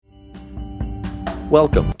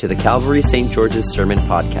Welcome to the Calvary St. George's Sermon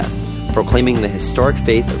Podcast, proclaiming the historic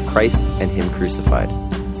faith of Christ and Him crucified.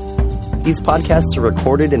 These podcasts are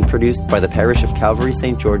recorded and produced by the parish of Calvary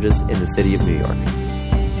St. George's in the city of New York.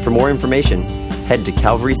 For more information, head to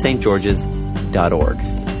calvarystgeorges.org.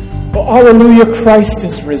 Well, alleluia, Christ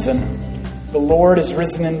is risen. The Lord is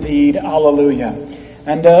risen indeed. Alleluia.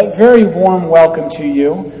 And a very warm welcome to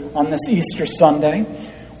you on this Easter Sunday.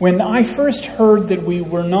 When I first heard that we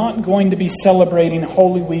were not going to be celebrating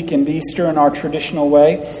Holy Week and Easter in our traditional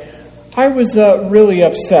way, I was really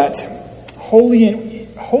upset.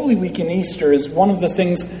 Holy Week and Easter is one of the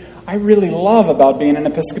things I really love about being an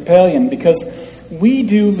Episcopalian because we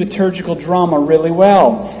do liturgical drama really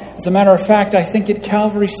well. As a matter of fact, I think at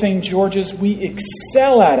Calvary St. George's we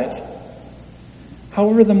excel at it.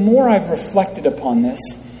 However, the more I've reflected upon this,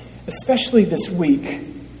 especially this week,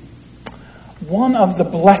 one of the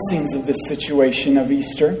blessings of this situation of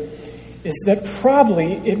Easter is that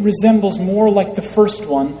probably it resembles more like the first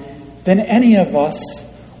one than any of us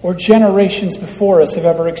or generations before us have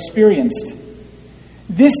ever experienced.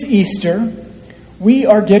 This Easter, we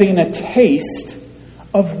are getting a taste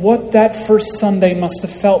of what that first Sunday must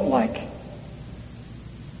have felt like.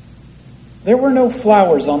 There were no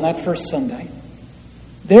flowers on that first Sunday.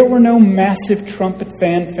 There were no massive trumpet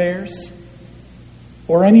fanfares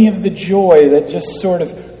or any of the joy that just sort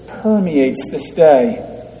of permeates this day.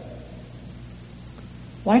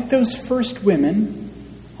 Like those first women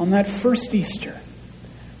on that first Easter,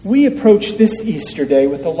 we approach this Easter day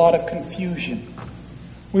with a lot of confusion.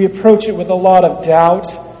 We approach it with a lot of doubt.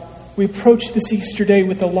 We approach this Easter day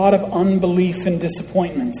with a lot of unbelief and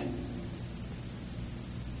disappointment.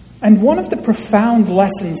 And one of the profound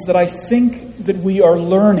lessons that I think that we are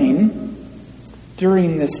learning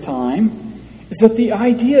during this time is that the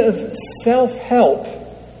idea of self-help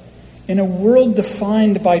in a world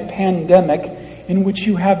defined by pandemic in which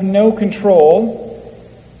you have no control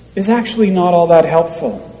is actually not all that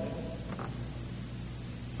helpful.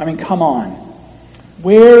 I mean, come on.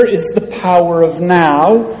 Where is the power of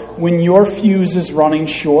now when your fuse is running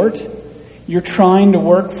short? You're trying to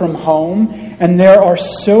work from home, and there are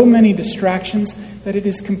so many distractions that it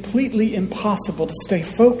is completely impossible to stay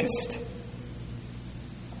focused.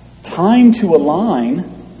 Time to align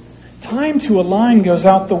goes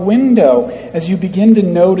out the window as you begin to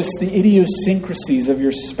notice the idiosyncrasies of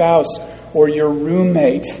your spouse or your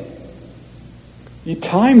roommate.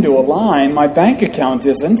 Time to align, my bank account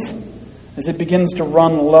isn't, as it begins to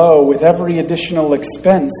run low with every additional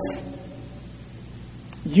expense.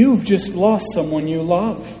 You've just lost someone you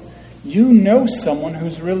love. You know someone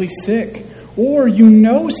who's really sick, or you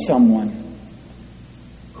know someone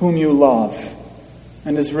whom you love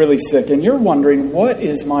and is really sick, and you're wondering, what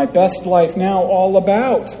is my best life now all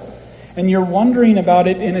about? And you're wondering about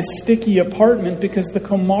it in a sticky apartment because the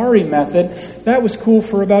KonMari method, that was cool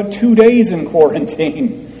for about 2 days in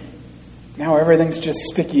quarantine. Now everything's just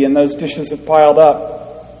sticky and those dishes have piled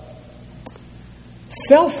up.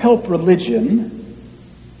 Self-help religion,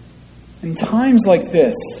 in times like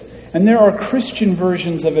this, and there are Christian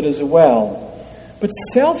versions of it as well, but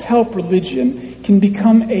self-help religion can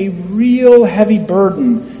become a real heavy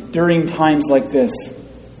burden during times like this,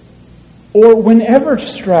 or whenever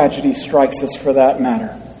tragedy strikes us for that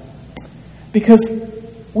matter. Because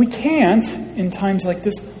we can't, in times like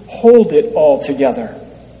this, hold it all together.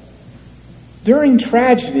 During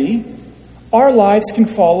tragedy, our lives can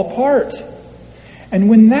fall apart. And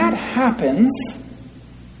when that happens,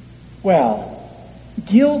 well,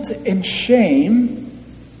 guilt and shame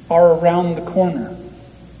are around the corner.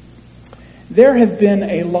 There have been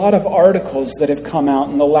a lot of articles that have come out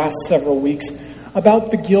in the last several weeks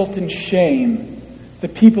about the guilt and shame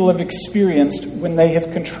that people have experienced when they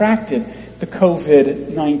have contracted the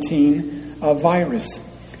COVID-19 virus.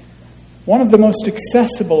 One of the most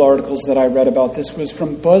accessible articles that I read about this was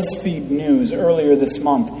from BuzzFeed News earlier this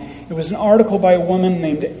month. It was an article by a woman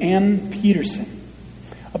named Ann Peterson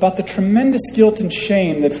about the tremendous guilt and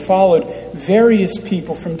shame that followed various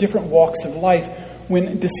people from different walks of life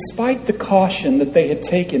when, despite the caution that they had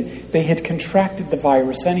taken, they had contracted the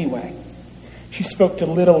virus anyway. She spoke to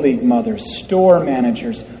Little League mothers, store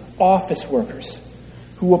managers, office workers,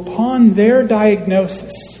 who upon their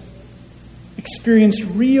diagnosis experienced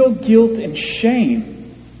real guilt and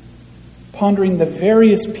shame, pondering the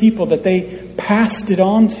various people that they passed it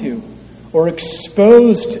on to or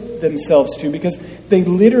exposed themselves to because they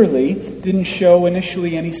literally didn't show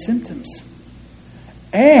initially any symptoms.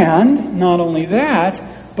 And not only that,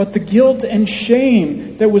 but the guilt and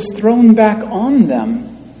shame that was thrown back on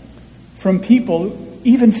them from people,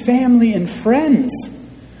 even family and friends,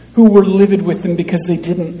 who were livid with them because they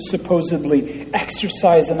didn't supposedly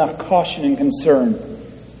exercise enough caution and concern,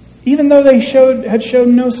 even though they had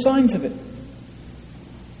shown no signs of it.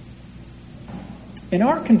 In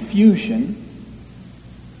our confusion,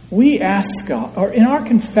 we ask God, or in our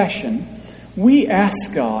confession, we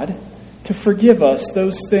ask God to forgive us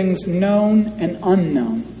those things known and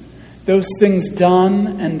unknown, those things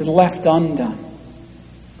done and left undone.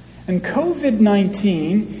 And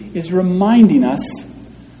COVID-19 is reminding us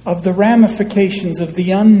of the ramifications of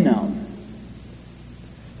the unknown.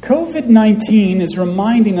 COVID-19 is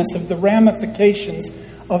reminding us of the ramifications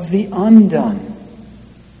of the undone.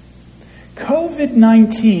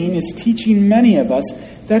 COVID-19 is teaching many of us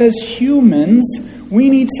that as humans, we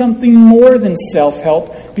need something more than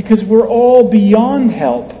self-help because we're all beyond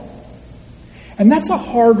help. And that's a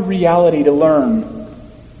hard reality to learn.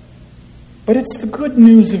 But it's the good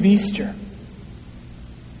news of Easter.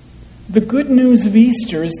 The good news of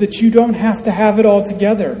Easter is that you don't have to have it all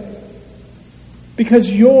together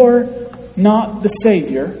because you're not the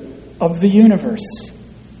Savior of the universe.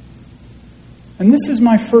 And this is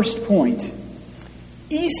my first point.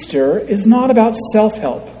 Easter is not about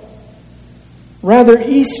self-help. Rather,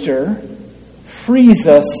 Easter frees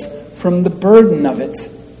us from the burden of it.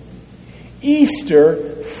 Easter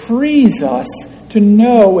frees us to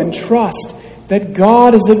know and trust that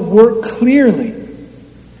God is at work clearly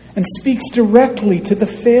and speaks directly to the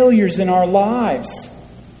failures in our lives.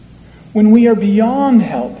 When we are beyond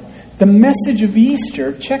help, the message of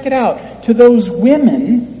Easter, check it out, to those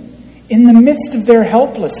women in the midst of their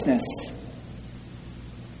helplessness.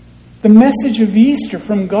 The message of Easter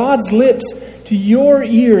from God's lips to your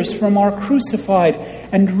ears from our crucified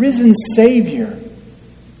and risen Savior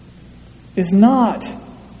is not,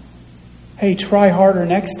 hey, try harder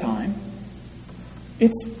next time.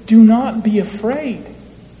 It's do not be afraid.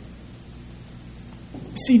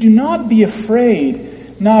 See, do not be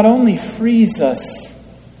afraid not only frees us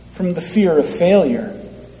from the fear of failure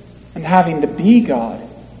and having to be God,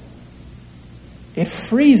 it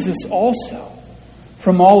frees us also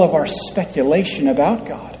from all of our speculation about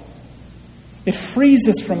God. It frees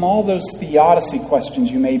us from all those theodicy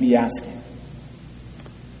questions you may be asking.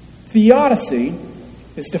 Theodicy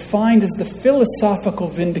is defined as the philosophical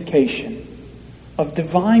vindication of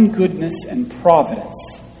divine goodness and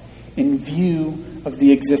providence in view of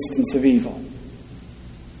the existence of evil.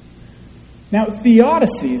 Now,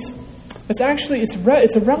 theodicies,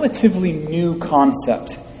 it's a relatively new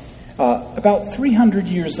concept, about 300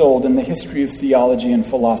 years old in the history of theology and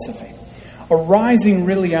philosophy, arising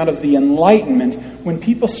really out of the Enlightenment when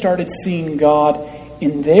people started seeing God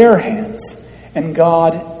in their hands and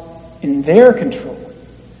God in their control,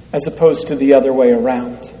 as opposed to the other way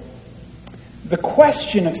around. The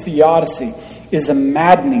question of theodicy is a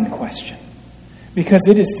maddening question because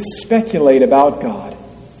it is to speculate about God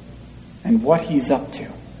and what He's up to.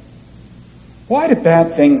 Why do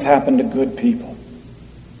bad things happen to good people?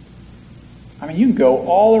 I mean, you can go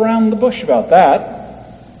all around the bush about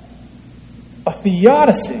that. A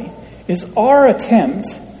theodicy is our attempt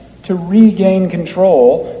to regain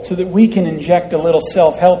control so that we can inject a little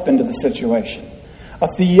self-help into the situation. A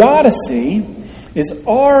theodicy is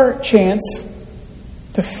our chance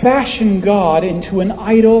to fashion God into an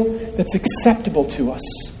idol that's acceptable to us.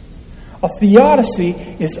 A theodicy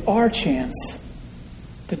is our chance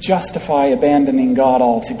to justify abandoning God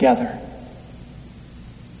altogether.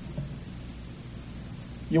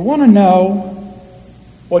 You want to know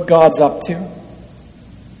what God's up to?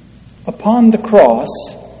 Upon the cross,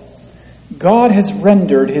 God has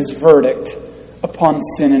rendered His verdict upon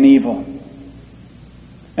sin and evil.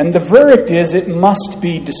 And the verdict is it must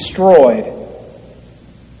be destroyed.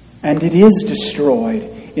 And it is destroyed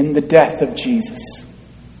in the death of Jesus.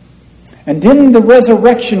 And in the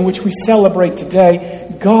resurrection which we celebrate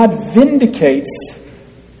today, God vindicates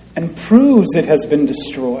and proves it has been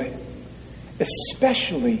destroyed,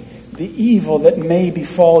 especially the evil that may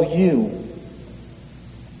befall you.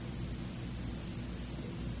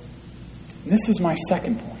 And this is my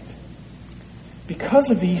second point.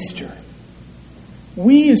 Because of Easter,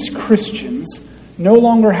 we as Christians no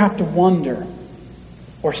longer have to wonder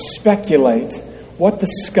or speculate what the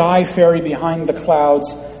sky fairy behind the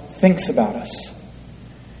clouds thinks about us.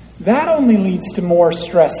 That only leads to more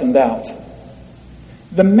stress and doubt.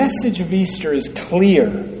 The message of Easter is clear.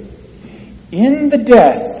 In the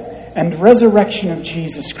death and resurrection of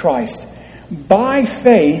Jesus Christ, by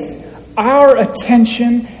faith, our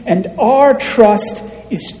attention and our trust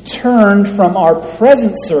is turned from our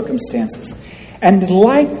present circumstances. And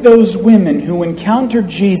like those women who encountered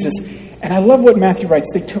Jesus, and I love what Matthew writes,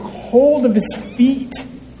 they took hold of His feet.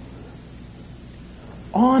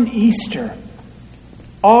 On Easter,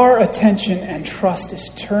 our attention and trust is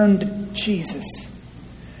turned to Jesus,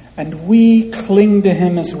 and we cling to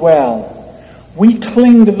him as well. We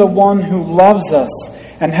cling to the one who loves us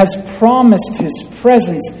and has promised his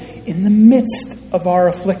presence in the midst of our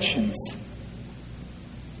afflictions.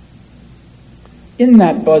 In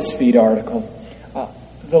that BuzzFeed article,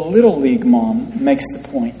 the Little League mom makes the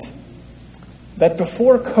point that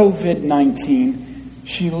before COVID-19,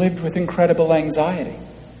 she lived with incredible anxiety.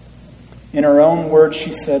 In her own words,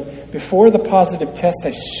 she said, "Before the positive test,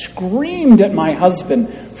 I screamed at my husband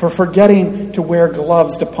for forgetting to wear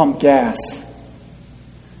gloves to pump gas.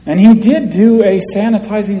 And he did do a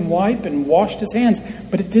sanitizing wipe and washed his hands,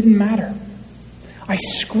 but it didn't matter. I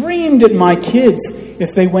screamed at my kids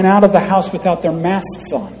if they went out of the house without their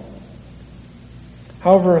masks on.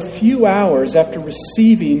 However, a few hours after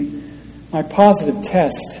receiving my positive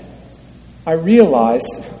test, I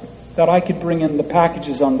realized that I could bring in the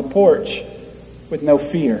packages on the porch with no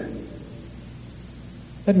fear.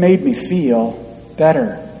 That made me feel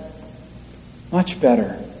better, much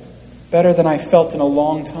better, better than I felt in a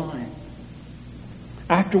long time.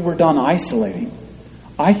 After we're done isolating,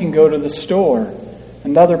 I can go to the store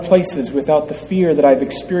and other places without the fear that I've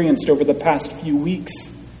experienced over the past few weeks.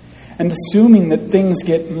 And assuming that things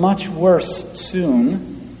get much worse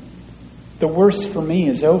soon, the worst for me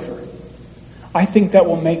is over. I think that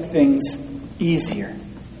will make things easier.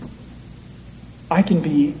 I can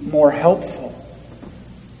be more helpful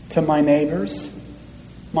to my neighbors,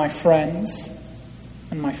 my friends,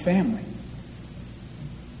 and my family."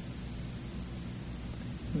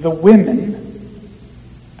 The women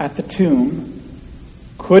at the tomb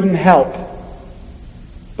couldn't help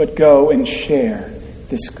but go and share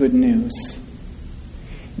this good news.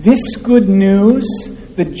 This good news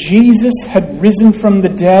that Jesus had risen from the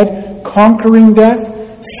dead, conquering death,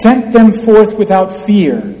 sent them forth without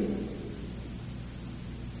fear.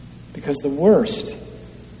 Because the worst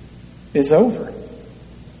is over.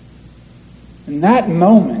 In that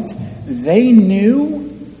moment, they knew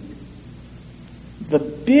the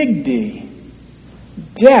big D,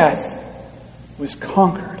 death, was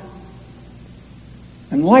conquered.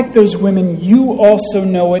 And like those women, you also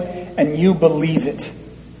know it and you believe it.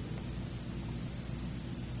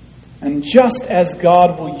 And just as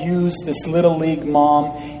God will use this Little League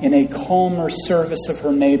mom in a calmer service of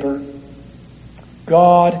her neighbor,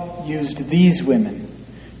 God used these women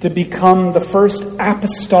to become the first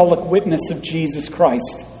apostolic witness of Jesus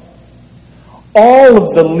Christ. All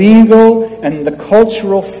of the legal and the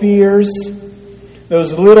cultural fears,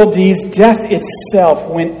 those little D's, death itself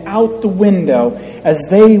went out the window as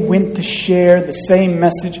they went to share the same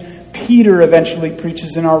message Peter eventually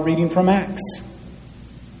preaches in our reading from Acts.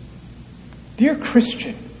 Dear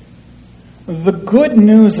Christian, the good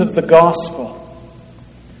news of the gospel,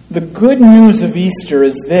 the good news of Easter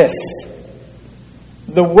is this: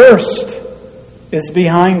 the worst is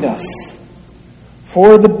behind us.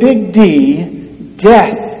 For the big D,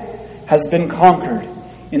 death has been conquered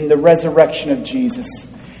in the resurrection of Jesus.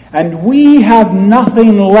 And we have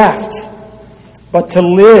nothing left but to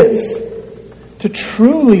live, to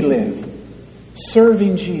truly live,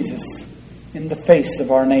 serving Jesus in the face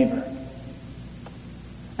of our neighbor.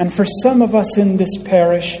 And for some of us in this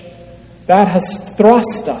parish, that has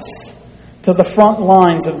thrust us to the front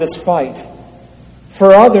lines of this fight.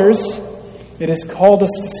 For others, it has called us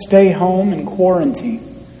to stay home and quarantine,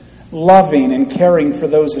 loving and caring for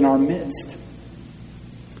those in our midst.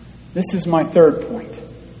 This is my third point.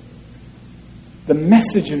 The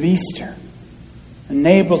message of Easter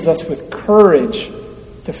enables us with courage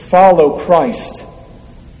to follow Christ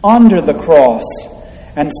under the cross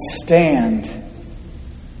and stand.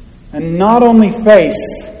 And not only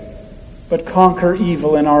face, but conquer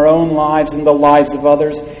evil in our own lives and the lives of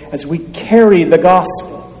others as we carry the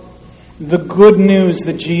gospel, the good news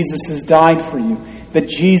that Jesus has died for you, that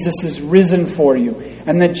Jesus is risen for you,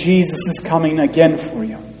 and that Jesus is coming again for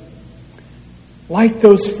you. Like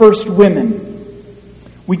those first women,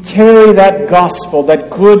 we carry that gospel, that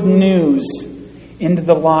good news, into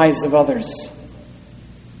the lives of others.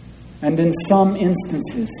 And in some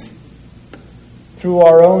instances, through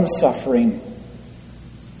our own suffering,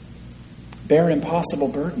 bear impossible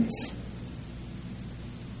burdens.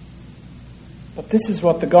 But this is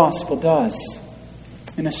what the gospel does.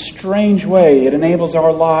 In a strange way, it enables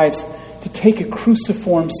our lives to take a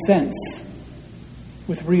cruciform sense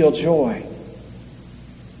with real joy.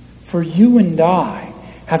 For you and I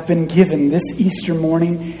have been given this Easter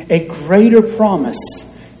morning a greater promise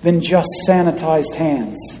than just sanitized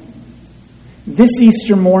hands. This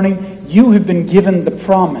Easter morning, you have been given the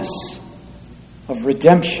promise of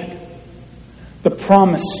redemption, the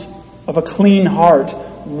promise of a clean heart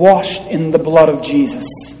washed in the blood of Jesus.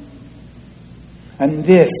 And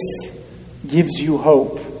this gives you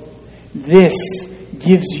hope. This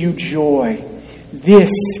gives you joy.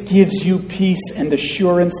 This gives you peace and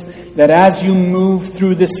assurance that as you move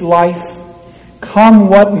through this life, come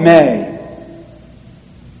what may,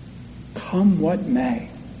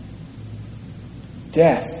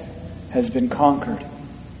 death has been conquered.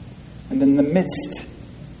 And in the midst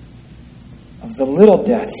of the little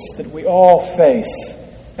deaths that we all face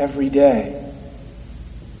every day,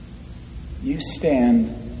 you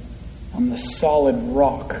stand on the solid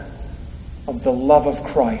rock of the love of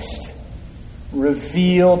Christ,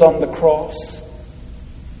 revealed on the cross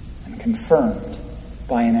and confirmed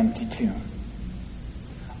by an empty tomb.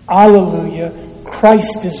 Alleluia,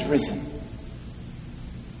 Christ is risen.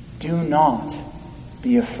 Do not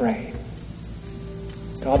be afraid.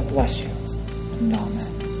 God bless you, and amen.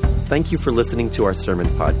 Thank you for listening to our sermon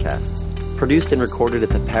podcast, produced and recorded at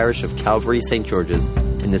the parish of Calvary St. George's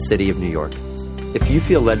in the city of New York. If you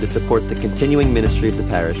feel led to support the continuing ministry of the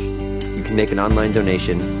parish, you can make an online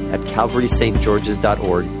donation at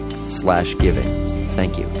calvarystgeorges.org/giving.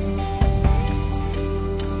 Thank you.